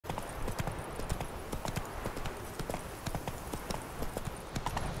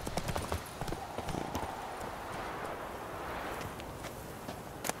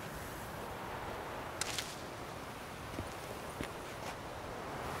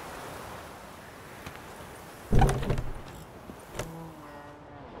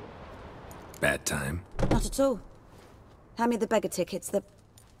Bad time? Not at all. Hand me the beggar tickets, the...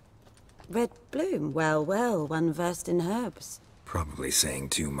 Red bloom. Well, well, one versed in herbs. Probably saying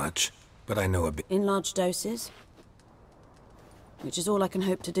too much, but I know a bit. In large doses. Which is all I can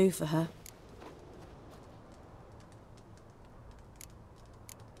hope to do for her.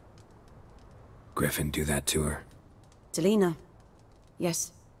 Griffin do that to her? Delina.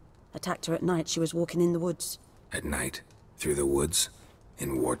 Yes. Attacked her at night. She was walking in the woods. At night? Through the woods?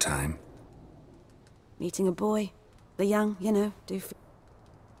 In wartime? Meeting a boy. The young, you know, do...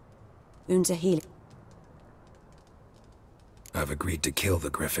 Wounds are healing. I've agreed to kill the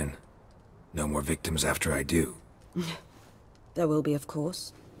Griffin. No more victims after I do. There will be, of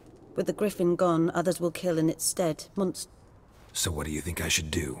course. With the Griffin gone, others will kill in its stead. So what do you think I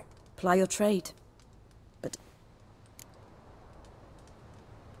should do? Ply your trade. But...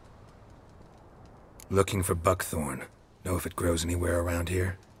 Looking for buckthorn. Know if it grows anywhere around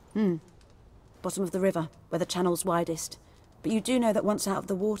here? Bottom of the river, where the channel's widest. But you do know that once out of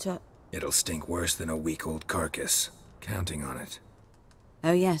the water... It'll stink worse than a week-old carcass. Counting on it.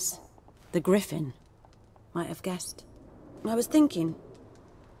 Oh yes. The Griffin. Might have guessed. I was thinking...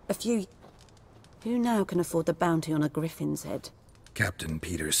 Who now can afford the bounty on a Griffin's head? Captain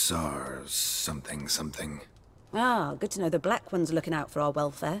Peter Sar... something. Ah, good to know the Black One's looking out for our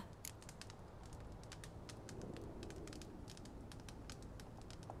welfare.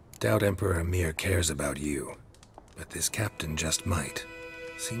 Doubt Emperor Emhyr cares about you. But this captain just might.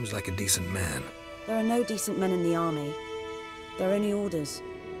 Seems like a decent man. There are no decent men in the army. They're only orders.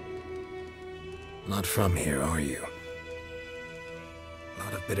 Not from here, are you? A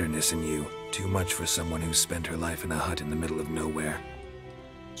lot of bitterness in you. Too much for someone who's spent her life in a hut in the middle of nowhere.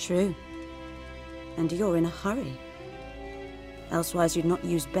 True. And you're in a hurry. Elsewise you'd not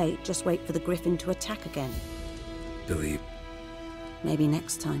use bait, just wait for the Griffin to attack again. Believe. Maybe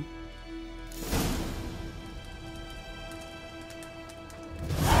next time.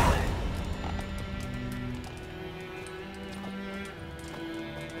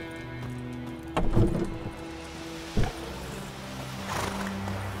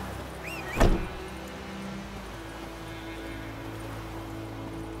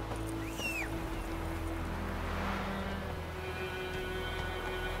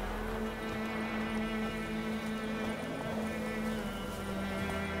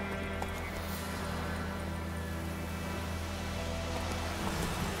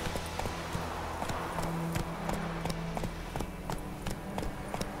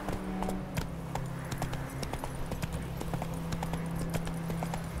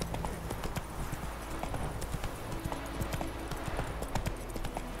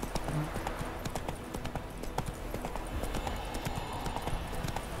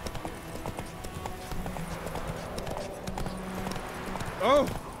 Oh!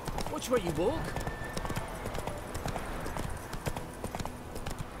 Watch where you walk.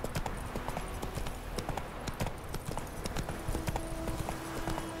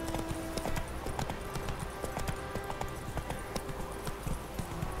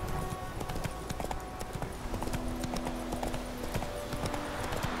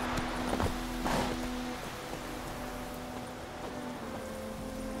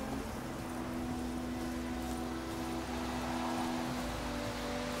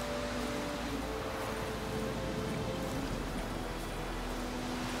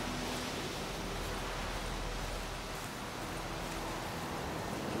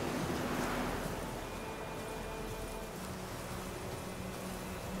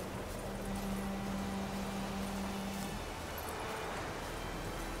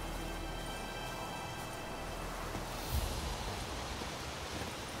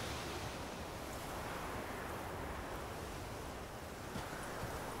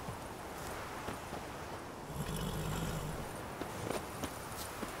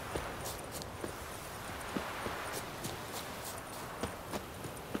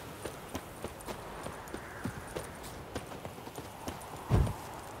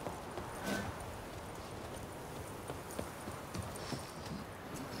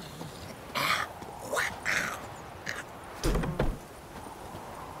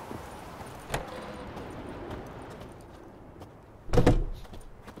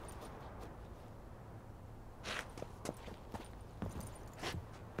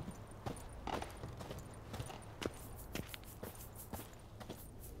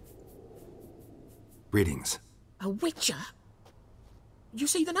 Greetings. A witcher? You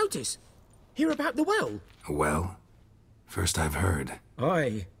see the notice? Hear about the well? A well? First I've heard.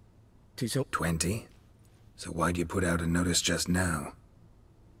 Aye. 'Tis up 20? So why'd you put out a notice just now?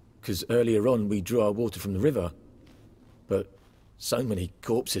 'cause earlier on we drew our water from the river. But So many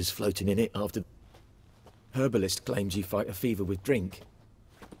corpses floating in it after... Herbalist claims you fight a fever with drink.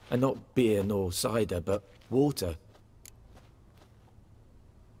 And not beer nor cider, but water.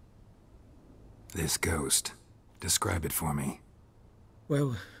 This ghost. Describe it for me.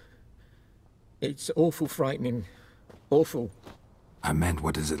 Well, it's awful frightening. Awful. I meant,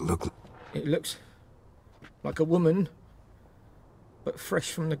 what does it look like? It looks like a woman, but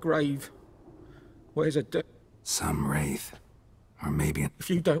fresh from the grave. Wears a Some wraith. Or maybe If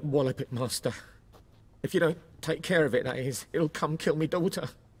you don't wallop it, Master. If you don't take care of it, that is, it'll come kill me daughter.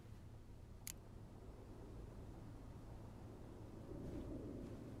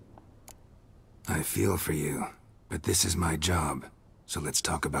 I feel for you, but this is my job, so let's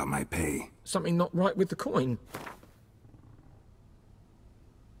talk about my pay. Something not right with the coin.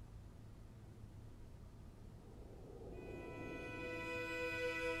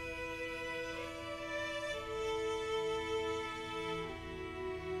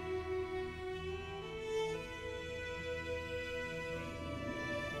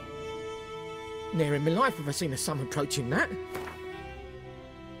 Ne'er in my life have I seen a sum approaching that.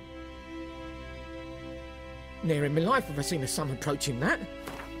 Ne'er in my life have I seen a sum approaching that.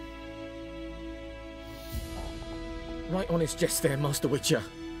 Right honest jest there, Master Witcher.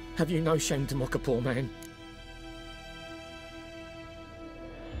 Have you no shame to mock a poor man?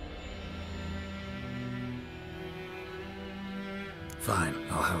 Fine,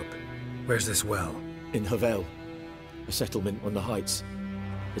 I'll help. Where's this well? In Havel, a settlement on the heights.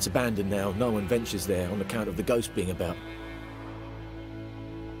 It's abandoned now. No one ventures there on account of the ghost being about.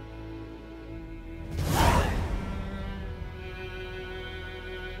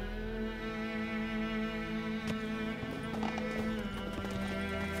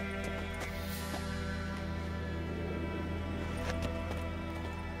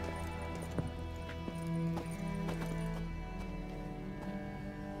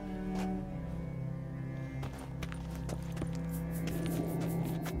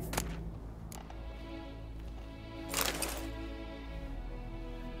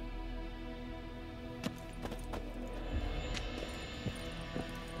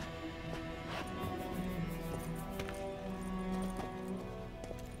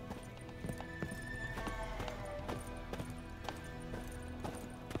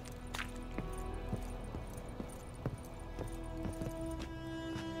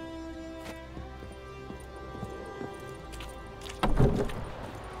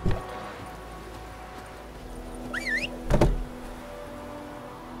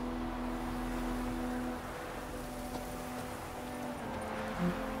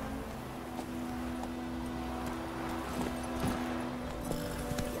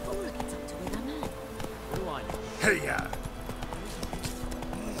 Hey-ya!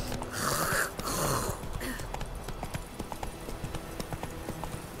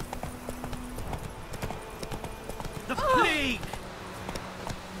 The plague!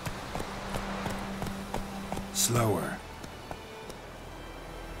 Slower.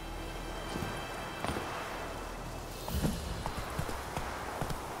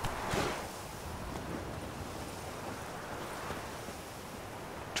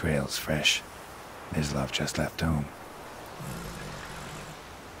 Trail's fresh. Mislav just left home.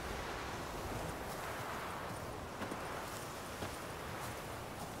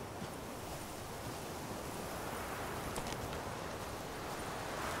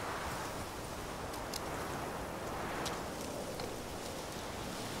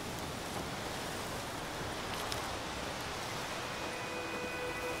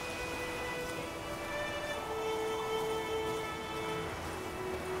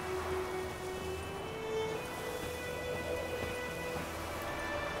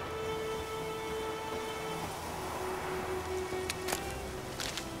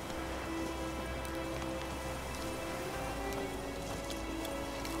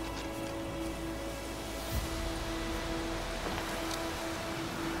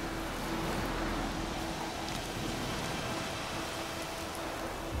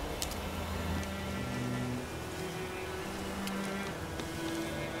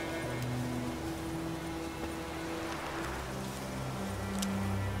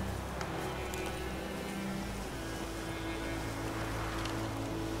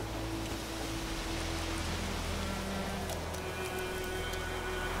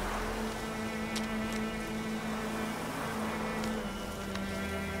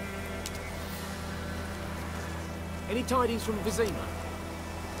 Any tidings from Vizima?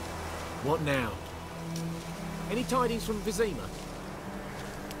 What now? Any tidings from Vizima?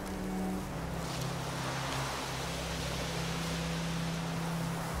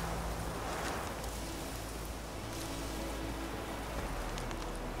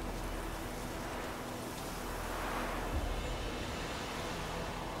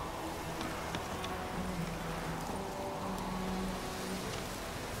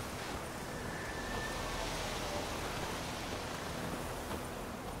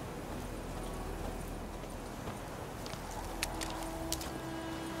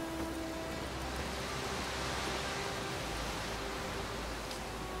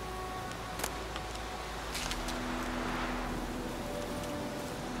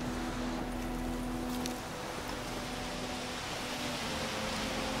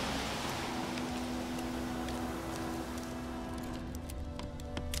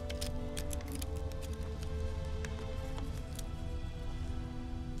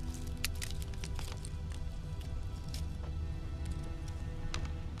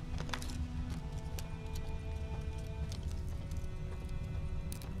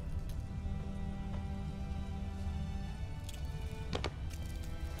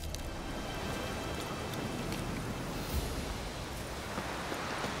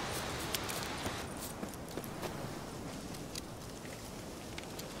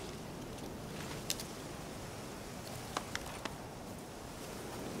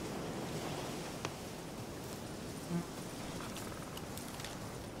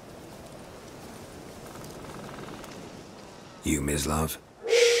 You, Mislav?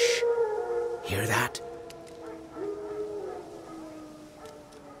 Hear that?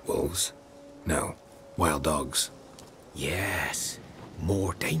 Wolves? No. Wild dogs. Yes.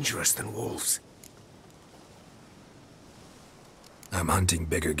 More dangerous than wolves. I'm hunting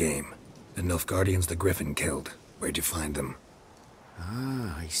bigger game. The Nilfgaardians the Griffin killed. Where'd you find them?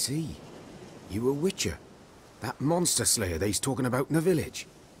 Ah, I see. You a witcher. That monster slayer they's talking about in the village.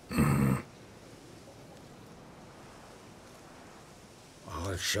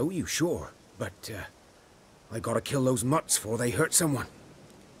 I'll show you, sure. But, I gotta kill those mutts before they hurt someone.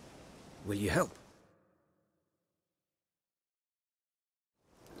 Will you help?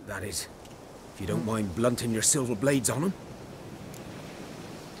 That is, if you don't mind blunting your silver blades on them.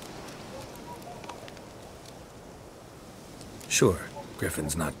 Sure.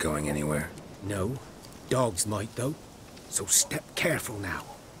 Griffin's not going anywhere. No. Dogs might, though. So step careful now.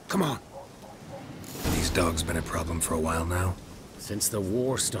 Come on. These dogs been a problem for a while now? Since the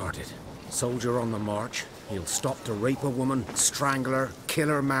war started. Soldier on the march. He'll stop to rape a woman, strangle her, kill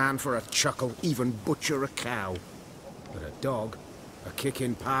her man for a chuckle, even butcher a cow. But a dog, a kick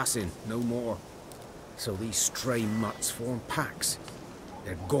in passing, no more. So these stray mutts form packs.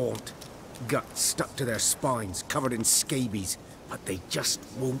 They're gaunt, guts stuck to their spines, covered in scabies, but they just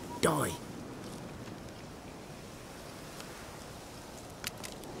won't die.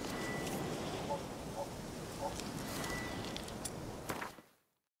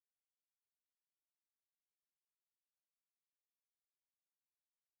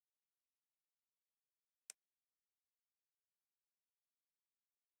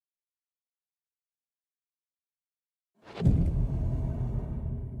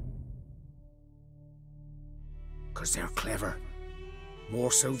 Because they're clever.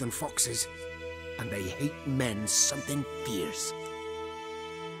 More so than foxes. And they hate men something fierce.